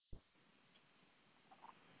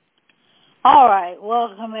All right,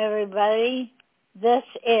 welcome everybody. This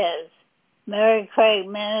is Mary Craig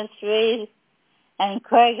Ministries and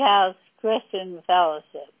Craig House Christian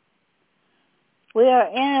Fellowship. We are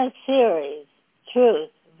in a series, Truth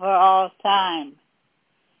for All Time.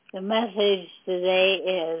 The message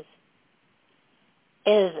today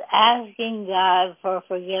is asking God for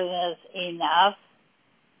forgiveness enough?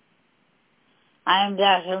 I'm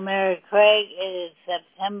Dr. Mary Craig. It is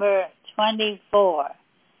September 24,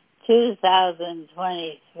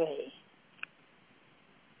 2023.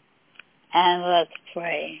 And let's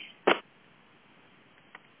pray.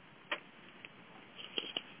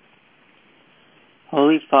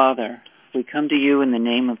 Holy Father, we come to you in the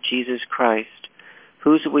name of Jesus Christ,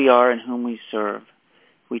 whose we are and whom we serve.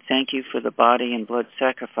 We thank you for the body and blood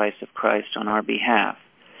sacrifice of Christ on our behalf.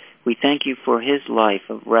 We thank you for his life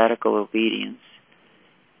of radical obedience,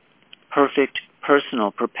 perfect,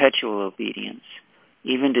 personal, perpetual obedience,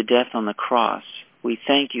 even to death on the cross. We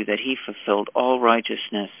thank you that he fulfilled all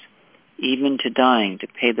righteousness, even to dying to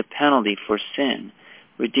pay the penalty for sin,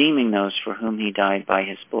 redeeming those for whom he died by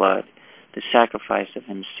his blood, the sacrifice of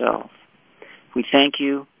himself. We thank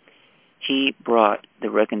you he brought the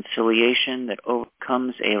reconciliation that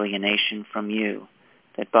overcomes alienation from you,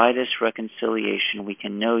 that by this reconciliation we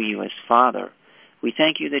can know you as Father. We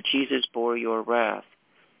thank you that Jesus bore your wrath,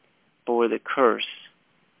 bore the curse,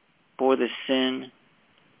 bore the sin,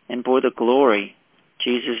 and bore the glory.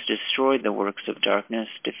 Jesus destroyed the works of darkness,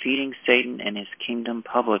 defeating Satan and his kingdom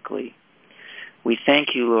publicly. We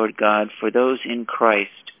thank you, Lord God, for those in Christ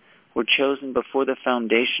were chosen before the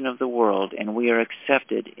foundation of the world, and we are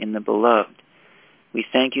accepted in the Beloved. We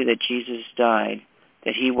thank you that Jesus died,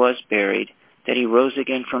 that he was buried, that he rose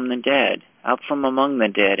again from the dead, out from among the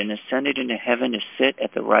dead, and ascended into heaven to sit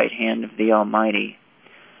at the right hand of the Almighty.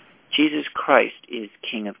 Jesus Christ is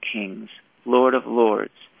King of kings, Lord of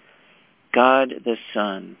lords, God the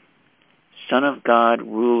Son, Son of God,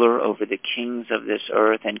 ruler over the kings of this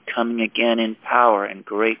earth, and coming again in power and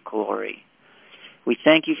great glory. We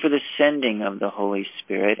thank you for the sending of the Holy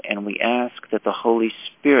Spirit, and we ask that the Holy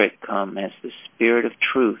Spirit come as the Spirit of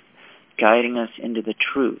truth, guiding us into the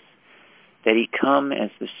truth, that he come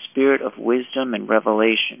as the Spirit of wisdom and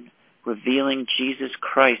revelation, revealing Jesus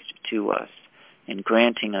Christ to us and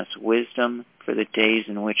granting us wisdom for the days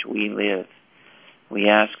in which we live. We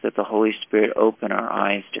ask that the Holy Spirit open our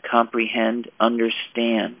eyes to comprehend,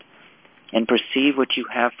 understand, and perceive what you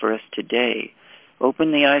have for us today.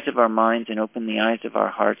 Open the eyes of our minds and open the eyes of our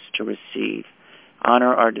hearts to receive.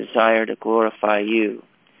 Honor our desire to glorify you.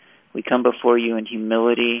 We come before you in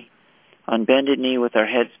humility, on bended knee with our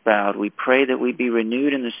heads bowed. We pray that we be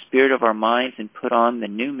renewed in the spirit of our minds and put on the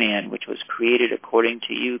new man which was created according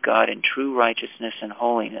to you, God, in true righteousness and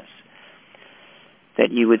holiness.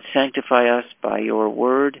 That you would sanctify us by your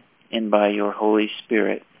word and by your Holy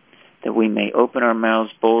Spirit, that we may open our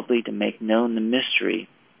mouths boldly to make known the mystery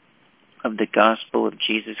of the gospel of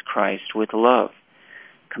Jesus Christ with love,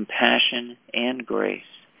 compassion, and grace,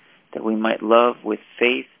 that we might love with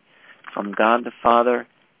faith from God the Father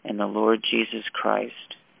and the Lord Jesus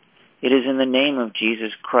Christ. It is in the name of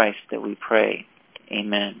Jesus Christ that we pray.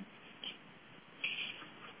 Amen.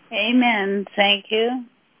 Amen. Thank you.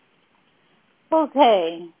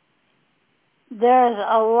 Okay. There's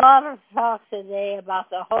a lot of talk today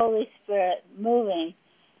about the Holy Spirit moving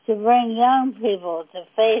to bring young people to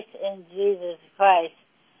faith in Jesus Christ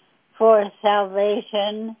for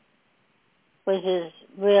salvation, which is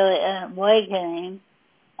really an awakening,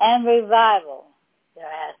 and revival. There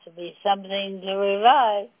has to be something to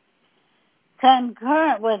revive.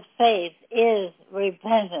 Concurrent with faith is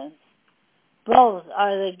repentance. Both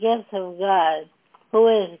are the gifts of God, who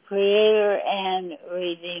is Creator and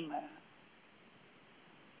Redeemer.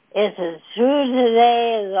 It's as true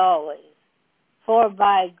today as always. For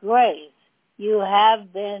by grace you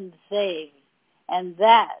have been saved, and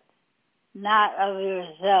that not of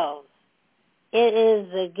yourselves. It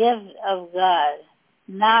is the gift of God,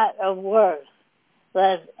 not of works,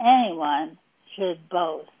 lest anyone should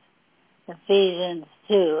boast. Ephesians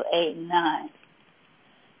 2:8-9.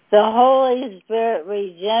 The Holy Spirit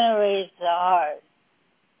regenerates the heart,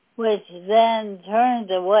 which then turns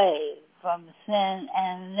away from sin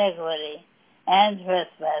and iniquity and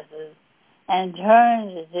trespasses, and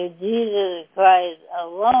turns to Jesus Christ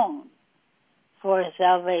alone for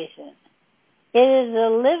salvation. It is the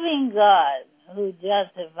living God who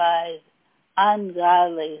justifies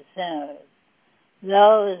ungodly sinners,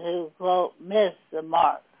 those who, quote, miss the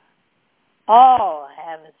mark. All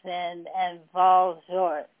have sinned and fall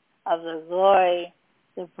short of the glory,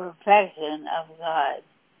 the perfection of God.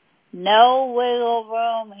 No wiggle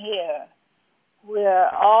room here. We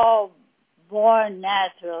are all born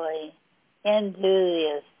naturally into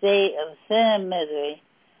the estate of sin and misery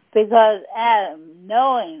because Adam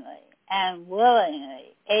knowingly and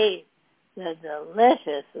willingly ate the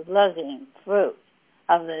delicious-looking fruit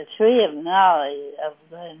of the tree of knowledge of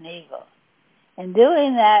good and evil. In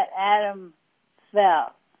doing that, Adam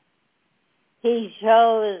fell. He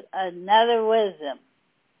chose another wisdom,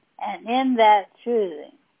 and in that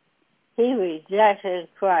choosing, he rejected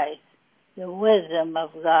Christ, the wisdom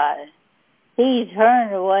of God. He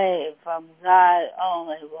turned away from God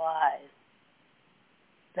only wise.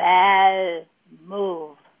 Bad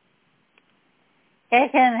move.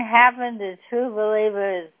 It can happen to true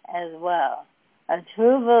believers as well. A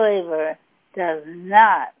true believer does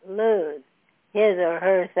not lose his or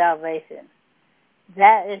her salvation.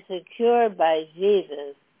 That is secured by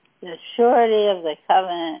Jesus, the surety of the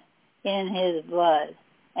covenant in his blood,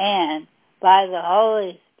 and by the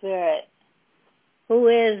Holy Spirit, who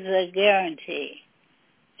is the guarantee.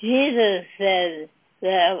 Jesus said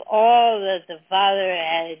that of all that the Father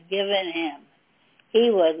had given him, he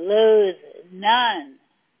would lose none.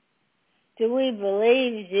 Do we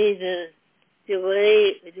believe Jesus? Do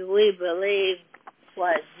we believe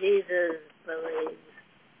what Jesus believes?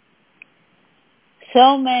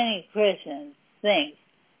 So many Christians think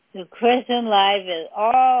the Christian life is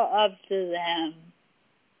all up to them.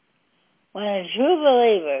 When a true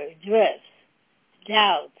believer drifts,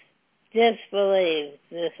 doubts, disbelieves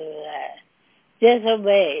this or that,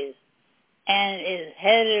 disobeys, and is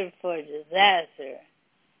headed for disaster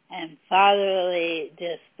and fatherly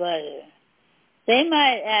displeasure, they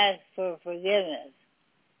might ask for forgiveness,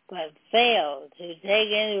 but fail to take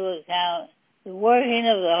into account the working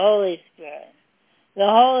of the Holy Spirit. The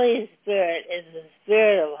Holy Spirit is the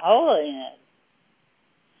Spirit of holiness.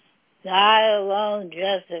 God alone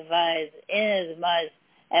justifies inasmuch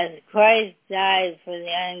as Christ died for the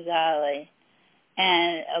ungodly,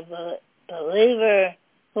 and a believer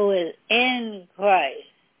who is in Christ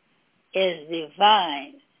is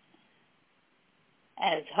defined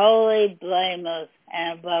as holy, blameless,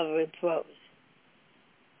 and above reproach.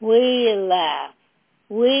 We laugh.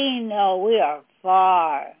 We know we are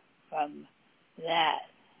far from that.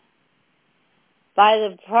 By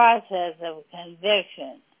the process of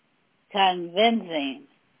conviction, convincing,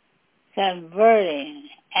 converting,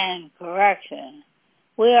 and correction,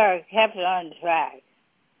 we are kept on track.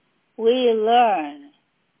 We learn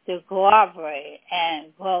to cooperate and,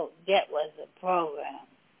 quote, get with the program.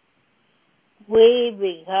 We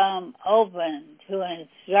become open to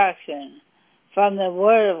instruction from the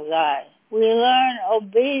Word of God. We learn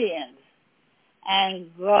obedience and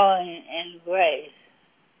growing in grace.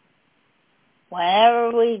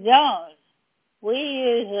 Whenever we don't, we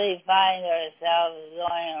usually find ourselves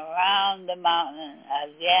going around the mountain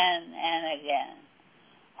again and again.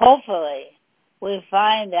 Hopefully, we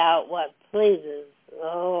find out what pleases the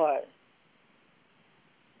Lord.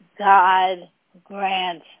 God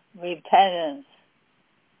grants repentance.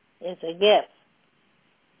 It's a gift.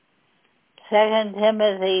 2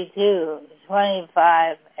 Timothy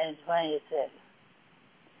 2:25 and 26.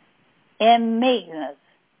 In meekness,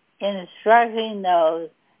 instructing those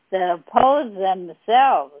that oppose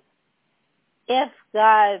themselves, if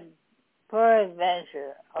God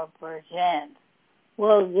peradventure or perchance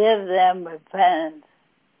will give them repentance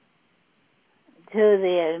to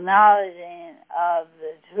the acknowledging of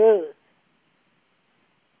the truth,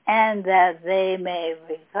 and that they may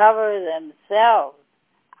recover themselves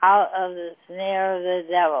out of the snare of the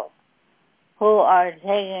devil, who are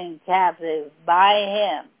taken captive by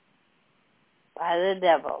him, by the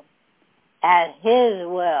devil, at his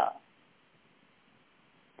will,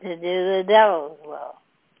 to do the devil's will.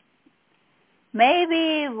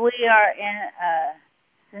 Maybe we are in a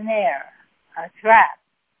snare, a trap,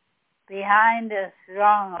 behind a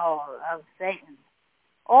stronghold of Satan,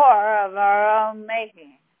 or of our own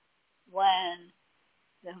making, when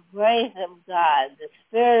the grace of God, the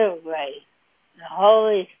Spirit of grace, the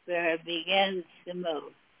Holy Spirit begins to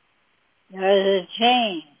move. There is a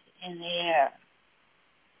change in the air,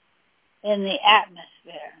 in the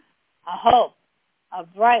atmosphere, a hope, a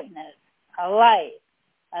brightness, a light,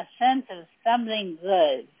 a sense of something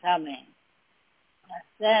good coming,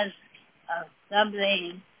 a sense of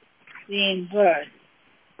something being birthed,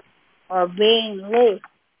 or being loosed,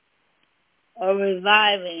 or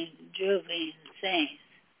reviving drooping saints,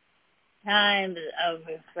 times of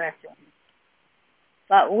refreshing.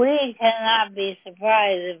 But we cannot be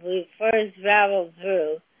surprised if we first travel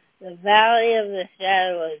through the valley of the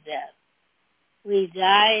shadow of death. We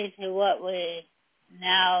die to what we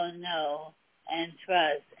now know and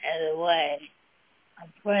trust as a way,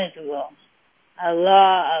 a principle, a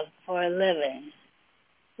law for living.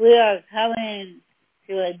 We are coming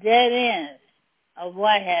to a dead end of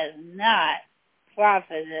what has not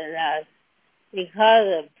profited us because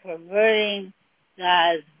of perverting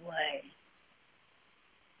God's way.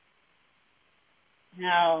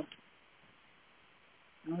 Now,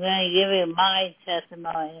 I'm going to give you my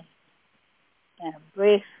testimony in a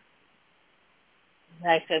brief, if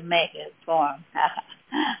I could make it form.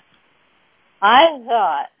 I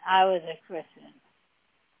thought I was a Christian.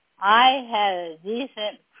 I had a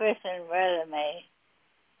decent Christian resume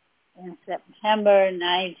in September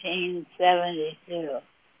 1972.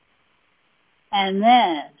 And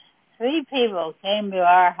then 3 people came to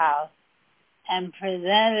our house and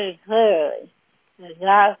presented clearly the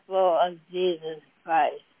gospel of Jesus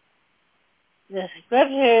Christ. The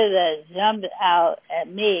scripture that jumped out at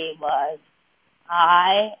me was,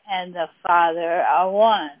 I and the Father are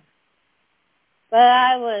one. But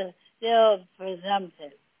I was still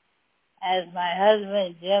presumptive, as my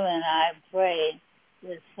husband Jim and I prayed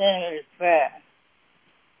the sinner's prayer.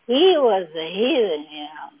 He was the heathen,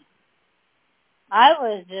 I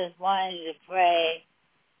was just wanting to pray,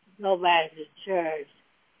 go back to church,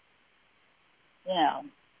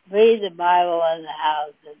 read the Bible in the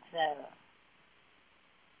house, etc.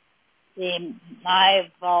 See,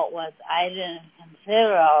 my fault was I didn't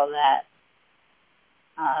consider all that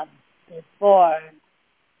before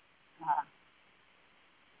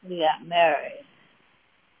we got married.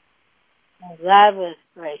 And God was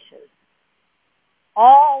gracious.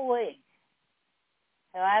 All week,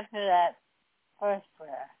 so after that first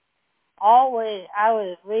prayer, all week I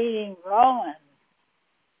was reading Romans.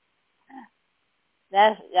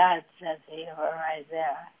 That's God's sense of humor right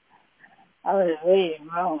there. I was reading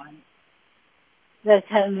Romans. The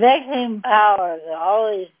convicting power of the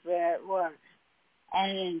Holy Spirit works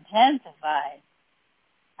and intensified.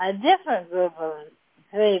 A different group of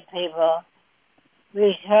 3 people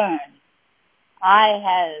returned. I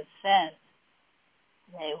had a sense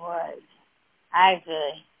they would.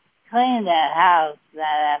 Actually, clean that house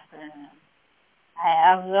that afternoon.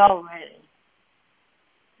 I was all ready.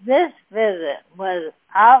 This visit was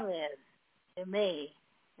obvious to me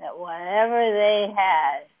that whatever they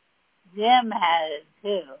had, Jim had it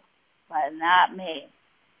too, but not me.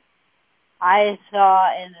 I saw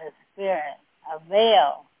in the spirit a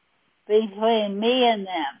veil between me and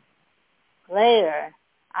them. Later,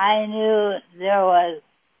 I knew there was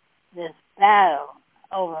this battle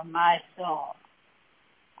over my soul.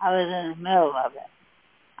 I was in the middle of it.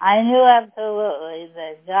 I knew absolutely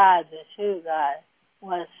that God, the true God,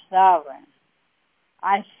 was sovereign.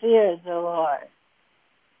 I feared the Lord.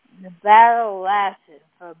 The battle lasted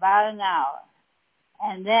for about an hour,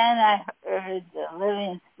 and then I heard the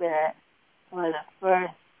living Spirit for the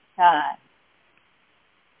first time.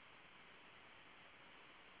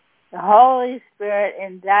 The Holy Spirit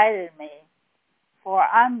indicted me for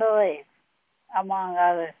unbelief, among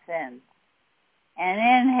other sins, and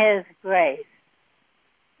in His grace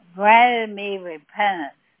granted me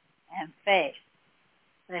repentance and faith,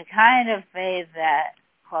 the kind of faith that,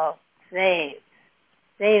 quote, saves,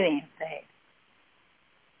 saving faith.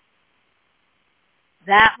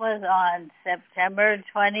 That was on September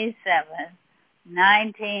 27,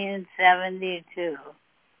 1972,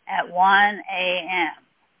 at 1 a.m.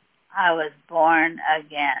 I was born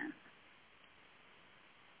again.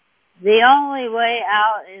 The only way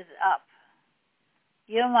out is up.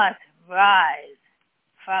 You must rise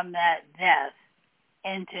from that death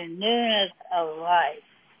into newness of life.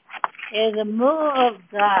 It is a move of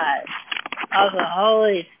God, of the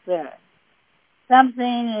Holy Spirit.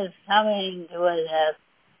 Something is coming to us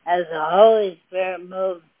as the Holy Spirit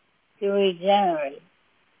moves to regenerate,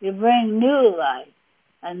 to bring new life,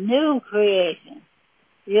 a new creation.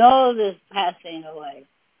 The old is passing away.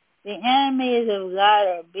 The enemies of God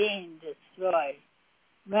are being destroyed,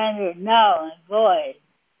 rendered null and void,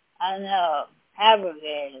 annulled,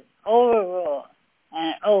 abrogated, overruled,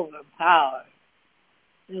 and overpowered.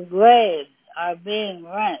 The graves are being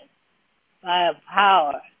rent by a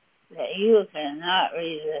power that you cannot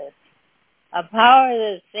resist, a power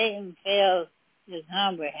that Satan fails to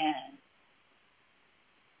comprehend.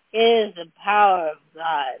 It is the power of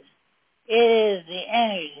God. It is the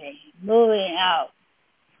energy moving out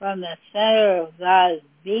from the center of God's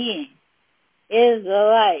being. It is the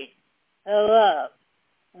light, the love,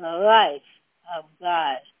 the life of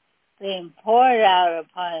God being poured out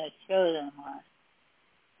upon His chosen one.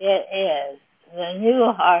 It is the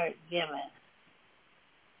new heart given.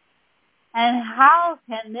 And how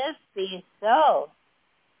can this be so?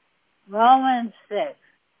 Romans 6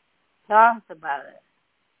 talks about it.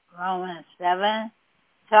 Romans 7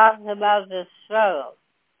 talks about the struggle,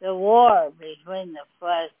 the war between the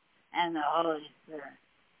flesh and the Holy Spirit.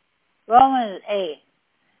 Romans 8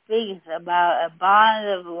 speaks about a bond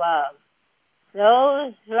of love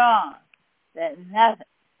so strong that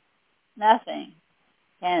nothing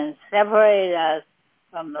can separate us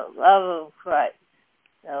from the love of Christ,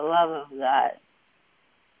 the love of God.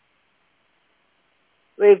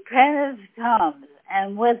 Repentance comes,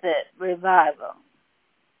 and with it, revival.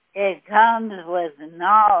 It comes with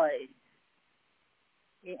knowledge.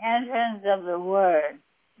 The entrance of the Word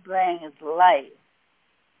brings light.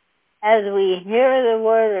 As we hear the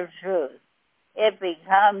word of truth, it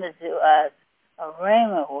becomes to us a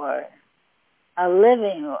rhema word, a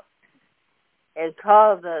living word. It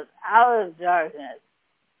calls us out of darkness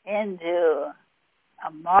into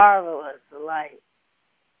a marvelous light.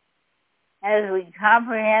 As we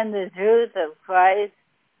comprehend the truth of Christ,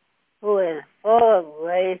 who is full of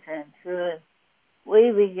grace and truth, we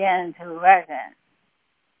begin to reckon.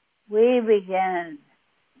 We begin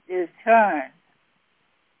to turn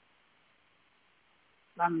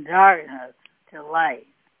from darkness to light.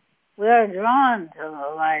 We are drawn to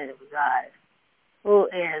the light of God, who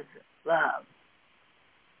is love.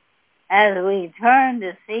 As we turn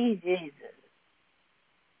to see Jesus,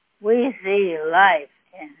 we see life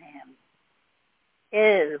in him.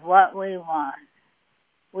 It is what we want.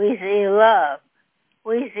 We see love.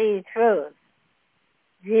 We see truth.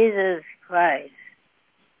 Jesus Christ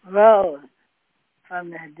rose from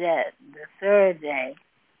the dead the third day,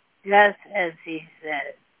 just as he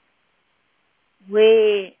said.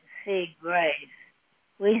 We see grace.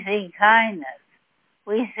 We see kindness.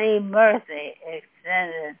 We see mercy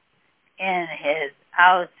extended in his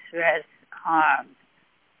outstretched arms.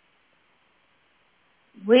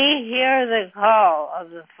 We hear the call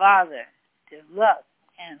of the Father to look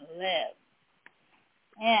and live.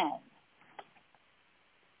 And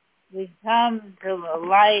we come to the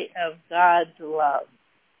light of God's love.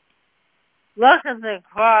 Look at the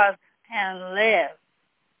cross and live.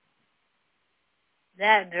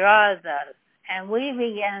 That draws us, and we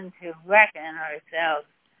begin to reckon ourselves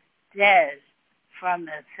dead from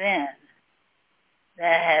the sin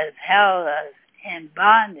that has held us in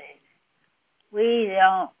bondage. We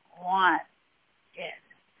don't want it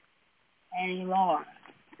anymore.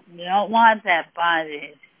 We don't want that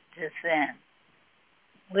bondage to sin.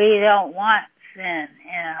 We don't want sin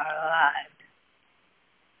in our lives.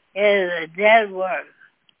 It is a dead work.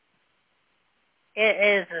 It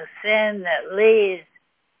is a sin that leads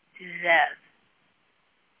to death.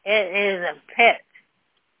 It is a pit,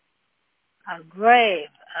 a grave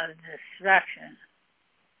of destruction,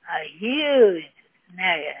 a huge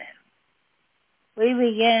negative. We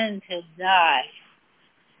begin to die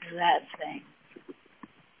to that thing.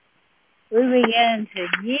 We begin to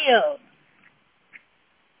yield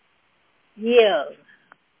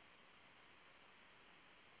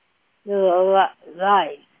to the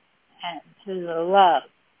life and to the love,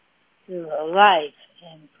 to the life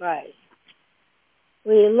in Christ.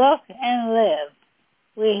 We look and live.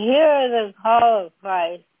 We hear the call of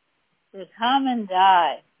Christ to come and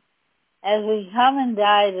die. As we come and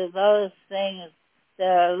die to those things that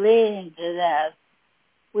are leading to death,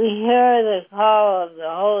 we hear the call of the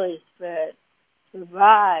Holy Spirit to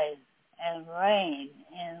rise and reign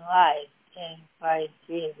in life in Christ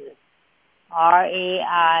Jesus.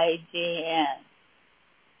 R-E-I-G-N.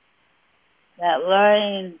 That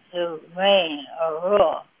learning to reign or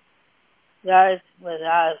rule starts with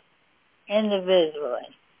us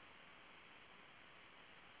individually,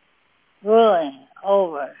 ruling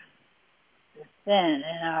over the sin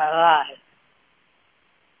in our lives.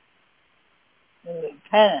 The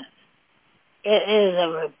repentance. It is a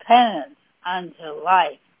repentance unto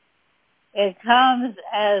life. It comes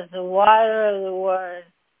as the water of the Word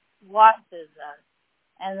washes us,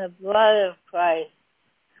 and the blood of Christ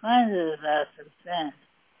cleanses us of sin.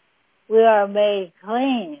 We are made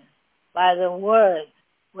clean by the words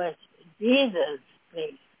which Jesus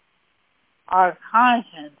speaks. Our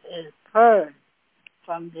conscience is purged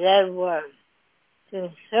from dead works to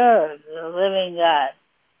serve the living God.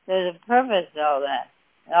 There's a purpose to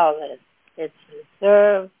all this. It's to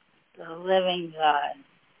serve the living God.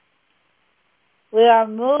 We are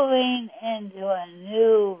moving into a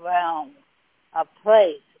new realm, a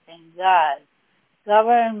place in God,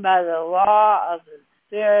 governed by the law of the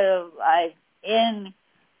Spirit of life in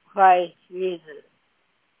Christ Jesus.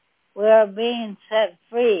 We are being set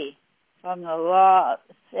free from the law of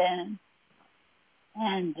sin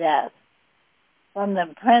and death, from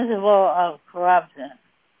the principle of corruption,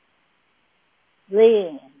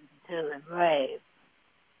 leading to the grave.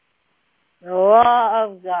 The law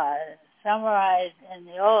of God summarized in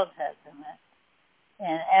the Old Testament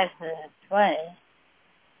in Exodus 20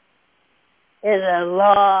 is a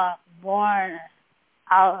law born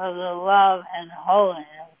out of the love and holiness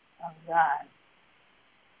of God.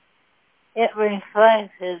 It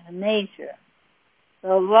reflects His nature.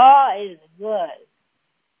 The law is good,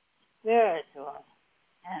 spiritual,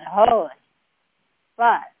 and holy.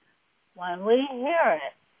 But when we hear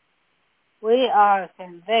it, we are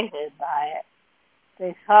convicted by it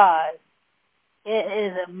because it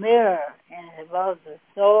is a mirror into both the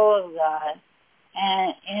soul of God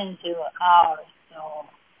and into our soul.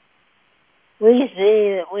 We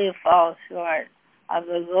see that we fall short of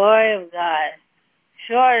the glory of God,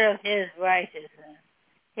 short of His righteousness,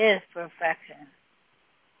 His perfection.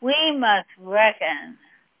 We must reckon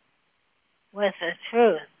with the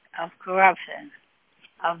truth of corruption,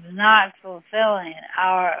 of not fulfilling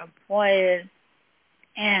our appointed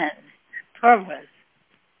end, purpose,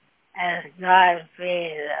 as God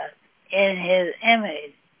created us in His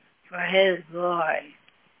image for His glory.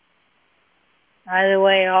 By the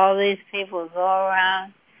way, all these people go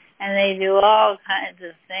around and they do all kinds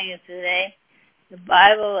of things today. The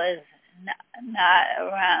Bible is not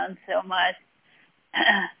around so much.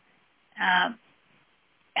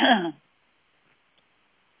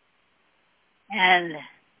 And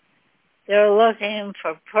they're looking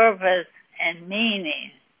for purpose and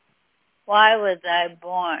meaning. Why was I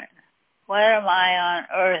born? What am I on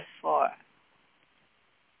earth for?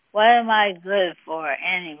 What am I good for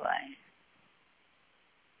anyway?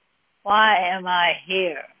 Why am I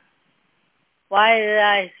here? Why did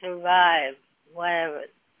I survive whatever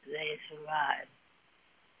they survived?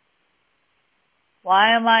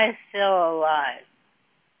 Why am I still alive?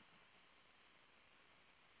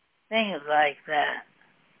 Things like that.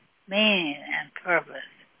 Meaning and purpose.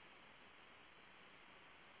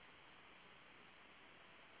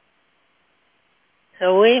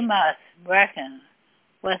 So we must reckon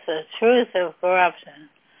with the truth of corruption,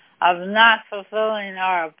 of not fulfilling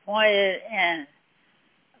our appointed end,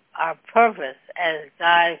 our purpose as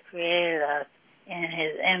God created us in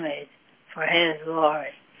His image for His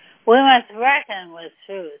glory. We must reckon with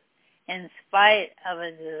truth in spite of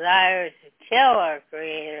a desire to kill our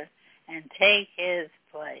Creator and take His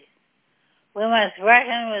place. We must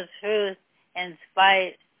reckon with truth in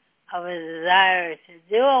spite of a desire to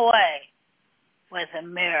do away with a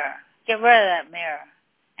mirror. Get rid of that mirror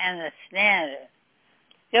and the standard.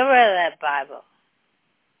 Get rid of that Bible.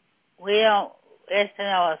 It's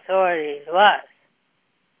no authority to us.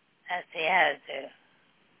 That's the attitude.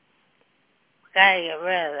 We've got to get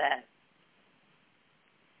rid of that.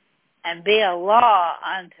 And be a law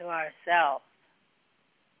unto ourselves.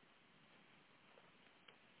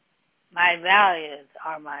 My values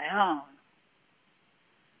are my own.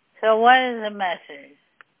 So what is the message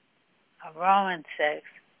of Romans 6?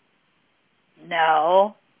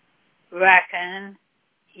 Know, reckon,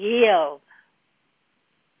 yield.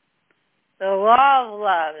 The law of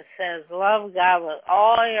love says love God with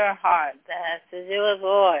all your heart. That has to do with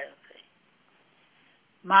loyalty.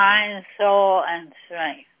 Mind, soul, and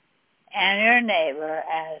strength. And your neighbor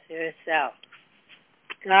as yourself.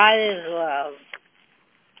 God is love.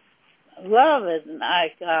 Love is not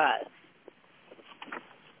God.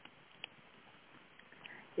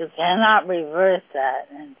 You cannot reverse that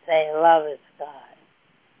and say love is God.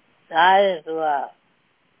 God is love.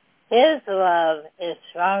 His love is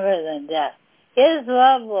stronger than death. His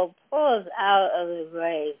love will pull us out of the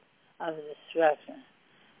grave of destruction,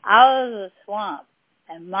 out of the swamp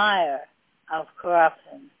and mire of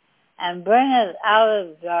corruption, and bring us out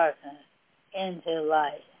of darkness into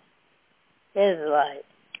light, His light.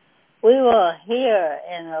 We will hear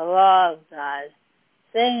in the law of God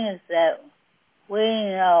things that we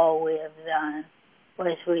know we have done,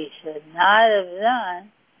 which we should not have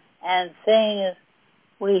done, and things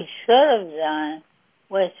we should have done,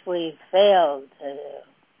 which we failed to do.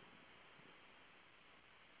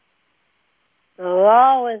 The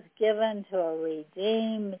law was given to a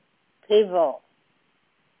redeemed people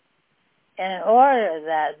in order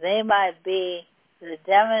that they might be the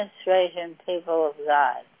demonstration people of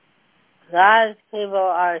God. God's people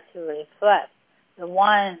are to reflect the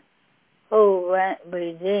one who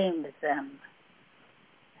redeemed them,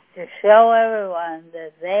 to show everyone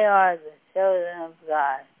that they are the children of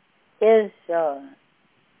God, His children,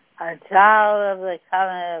 a child of the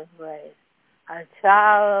covenant of grace, a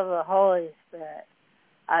child of the Holy Spirit,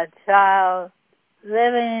 a child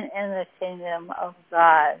living in the kingdom of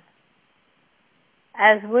God.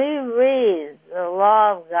 As we read the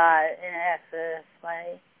law of God in Exodus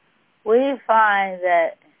 20, we find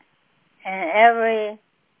that in every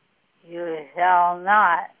 "you shall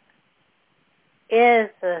not," is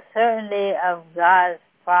the certainty of God's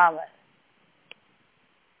promise.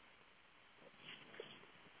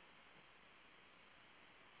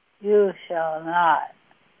 You shall not.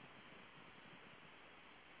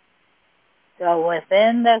 So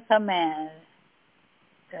within the command,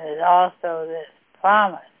 there is also this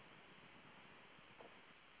promise.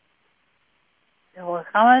 There will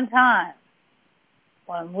come a time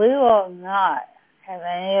when we will not have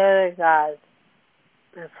any other gods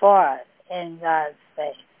before us in God's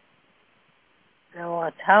face. There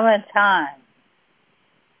will come a time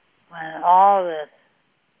when all this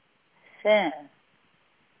sin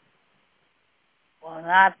will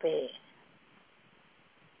not be.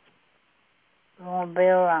 We won't be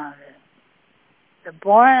around it. The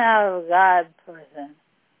born out of God person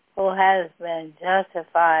who has been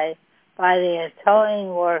justified by the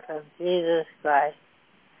atoning work of Jesus Christ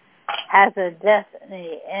has a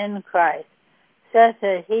destiny in Christ such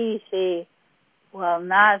that she will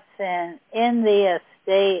not sin in the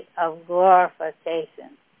estate of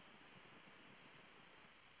glorification.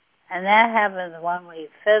 And that happens when we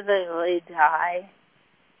physically die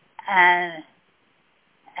and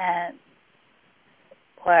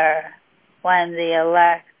when the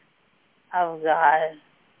elect of God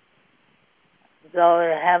go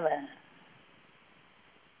to heaven.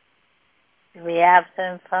 To be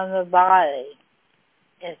absent from the body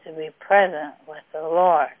is to be present with the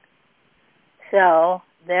Lord. So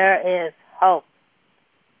there is hope.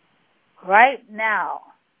 Right now,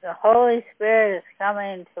 the Holy Spirit is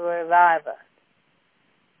coming to revive us.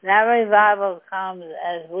 That revival comes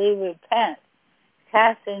as we repent,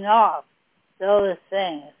 casting off those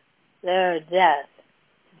things that are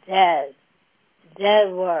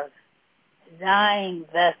dead works, dying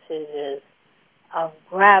vestiges of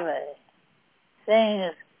gravity,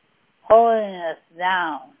 things holding us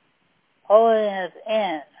down, holding us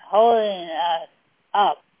in, holding us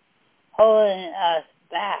up, holding us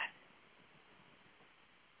back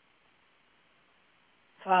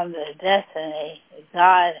from the destiny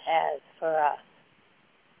God has for us.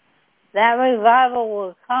 That revival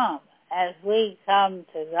will come as we come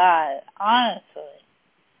to God honestly,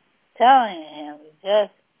 telling Him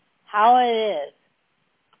just how it is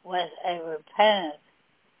with a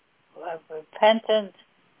repentant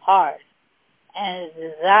heart and a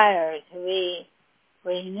desire to be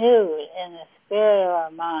renewed in the spirit of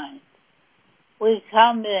our minds. We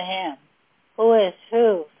come to Him who is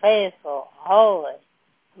true, faithful, holy,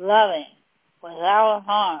 loving, without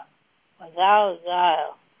harm, without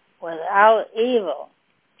guile, without evil,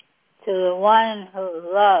 to the one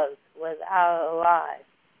who loves without a lie.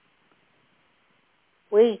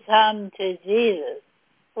 We come to Jesus,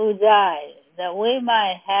 who died that we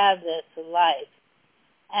might have this life,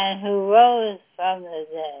 and who rose from the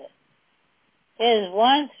dead. His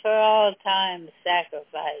once for all time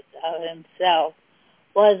sacrifice of Himself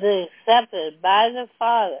was accepted by the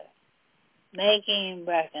Father, making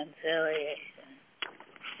reconciliation.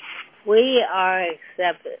 We are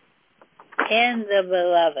accepted in the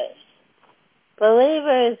Beloved.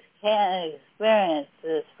 Believers can experience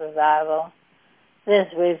this revival, this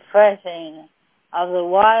refreshing of the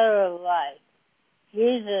water of life.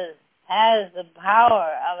 Jesus has the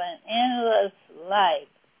power of an endless life.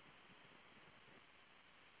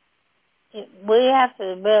 We have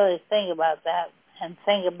to really think about that and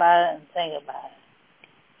think about it and think about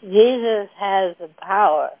it. Jesus has the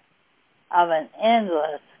power of an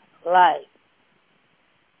endless life.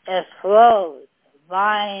 It flows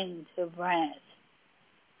vine to branch.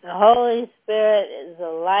 The Holy Spirit is the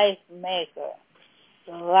life maker,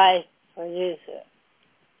 the life producer.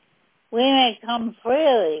 We may come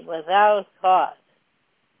freely without cost.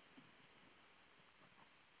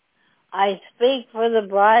 I speak for the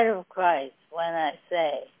bride of Christ when I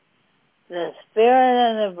say, the Spirit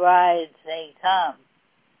and the bride say, come,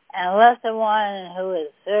 and let the one who is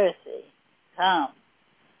thirsty come.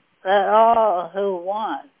 Let all who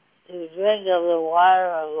want to drink of the water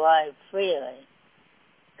of life freely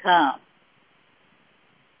come.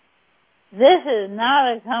 This is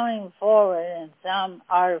not a coming forward in some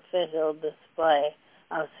artificial display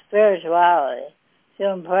of spirituality to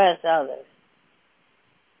impress others.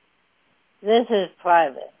 This is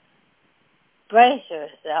private. Brace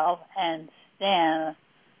yourself and stand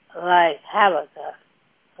like Habakkuk,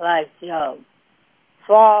 like Job.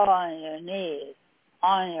 Fall on your knees,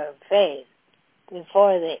 on your face,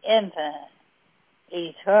 before the infinite,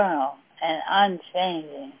 eternal, and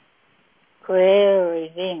unchanging Creator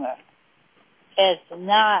Redeemer. It's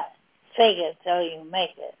not fake it till you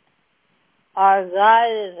make it. Our God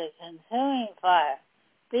is a consuming fire.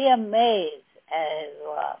 Be amazed at His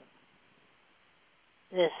love.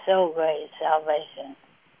 this so great salvation.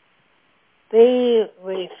 Be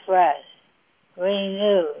refreshed,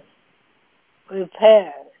 renewed,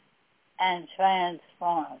 repaired, and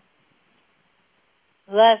transformed.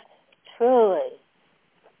 Let's truly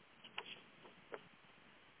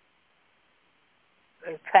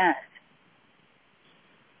repent.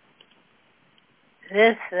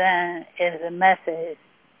 This then is the message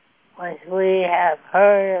which we have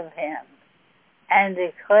heard of him, and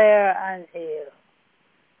declare unto you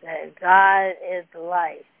that God is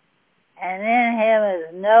light, and in him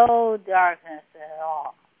is no darkness at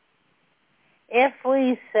all. If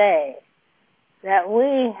we say that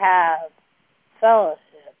we have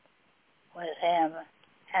fellowship with him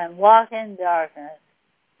and walk in darkness,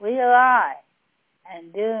 we lie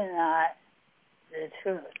and do not the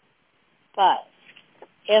truth. But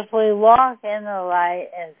if we walk in the light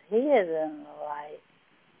as he is in the light,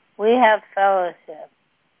 we have fellowship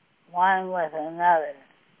one with another,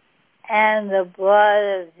 and the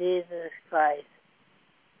blood of Jesus Christ,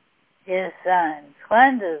 his Son,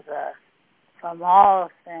 cleanses us from all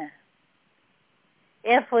sin.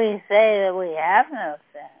 If we say that we have no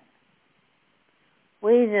sin,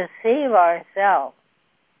 we deceive ourselves,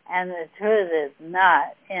 and the truth is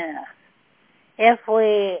not in us. If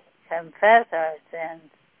we confess our sins,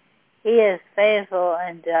 he is faithful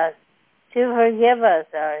and just to forgive us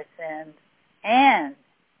our sins and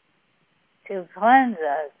to cleanse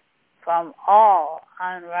us from all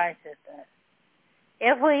unrighteousness.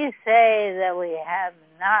 If we say that we have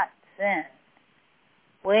not sinned,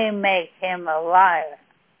 we make him a liar,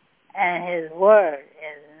 and his word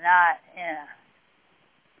is not in us.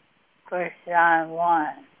 1 John 1,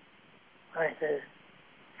 verses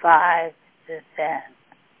 5 to 10.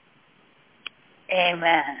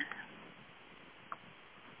 Amen.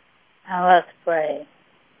 Now let's pray.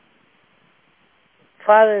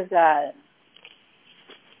 Father God,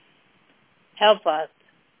 help us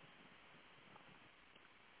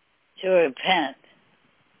to repent.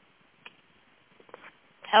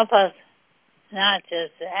 Help us not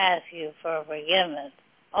just to ask you for forgiveness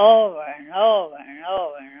over and over and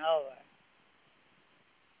over and over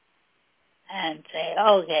and say,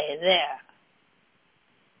 okay, there.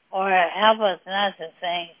 Or help us not to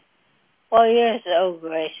think, well, you're so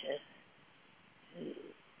gracious.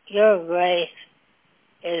 Your grace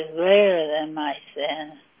is greater than my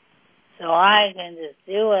sin, so I can just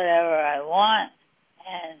do whatever I want,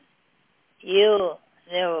 and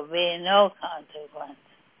there will be no consequence.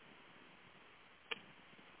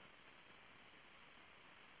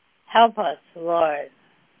 Help us, Lord.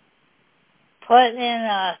 Put in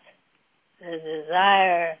us the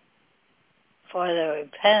desire for the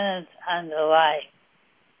repentance unto life.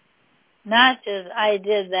 Not just, I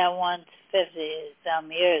did that once 50-some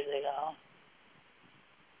years ago,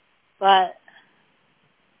 but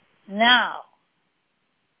now.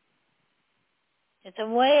 It's a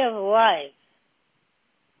way of life.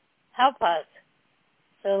 Help us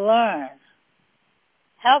to learn.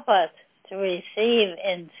 Help us to receive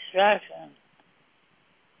instruction.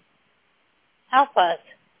 Help us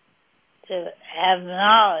to have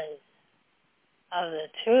knowledge of the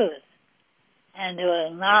truth and to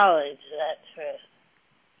acknowledge that truth.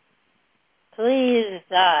 Please,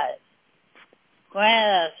 God,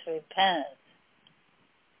 grant us repentance.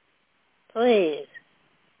 Please.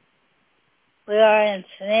 We are in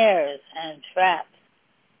snares and traps,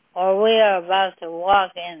 or we are about to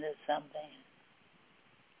walk into something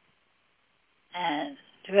and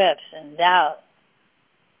drifts and doubt,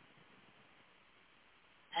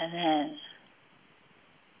 and then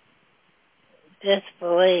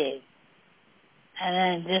disbelieve,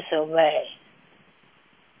 and then disobey,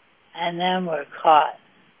 and then we're caught.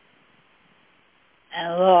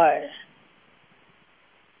 And Lord,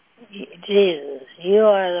 Jesus, you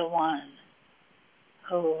are the one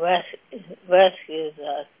who rescues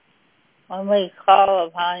us when we call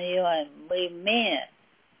upon you, and we mean it.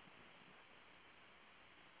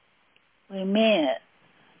 We mean it.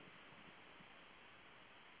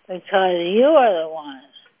 Because you are the one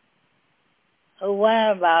who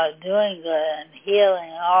went about doing good and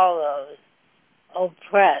healing all those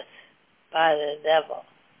oppressed by the devil.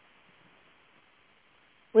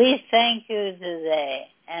 We thank you today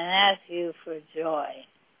and ask you for joy.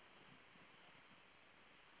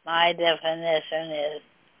 My definition is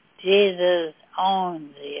Jesus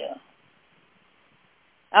owns you.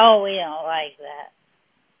 Oh, we don't like that.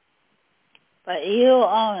 But you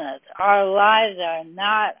own us. Our lives are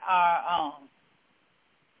not our own.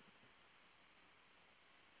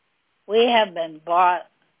 We have been bought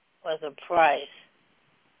with a price.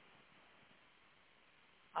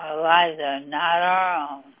 Our lives are not our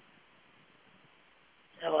own.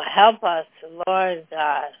 So help us, Lord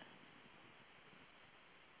God.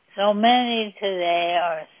 So many today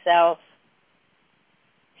are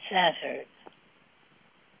self-centered.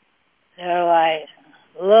 They're like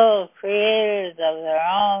little creators of their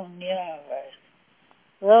own universe,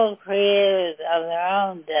 little creators of their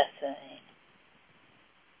own destiny.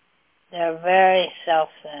 They're very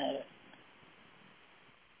self-centered.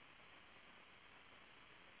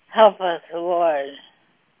 Help us, Lord,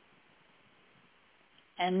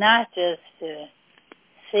 and not just to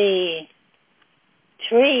see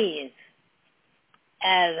trees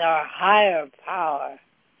as our higher power,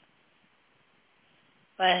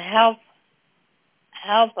 but help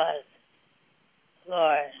us,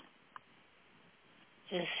 Lord,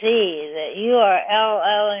 to see that you are El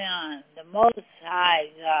Elyon, the Most High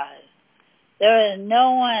God. There is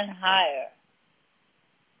no one higher,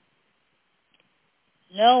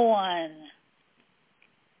 no one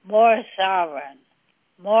more sovereign,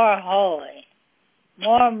 more holy,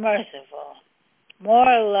 more merciful, more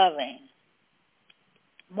loving,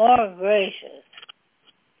 more gracious,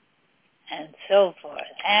 and so forth,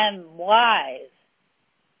 and wise.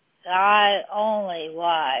 God only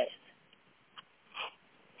wise.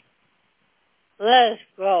 Let us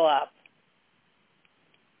grow up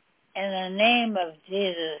in the name of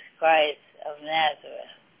Jesus Christ of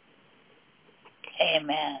Nazareth.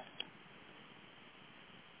 Amen.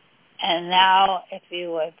 And now, if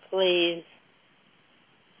you would please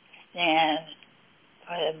stand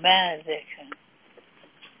for the benediction.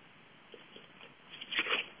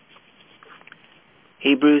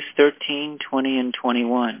 Hebrews 13:20 and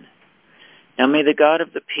 21. Now may the God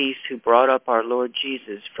of the peace, who brought up our Lord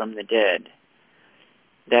Jesus from the dead,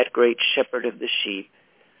 that great shepherd of the sheep,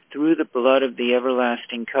 through the blood of the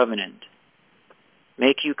everlasting covenant,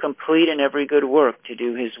 make you complete in every good work to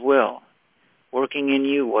do his will, working in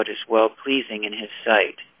you what is well-pleasing in his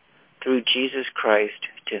sight, through Jesus Christ,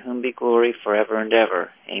 to whom be glory forever and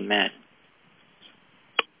ever. Amen.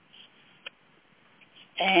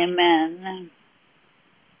 Amen.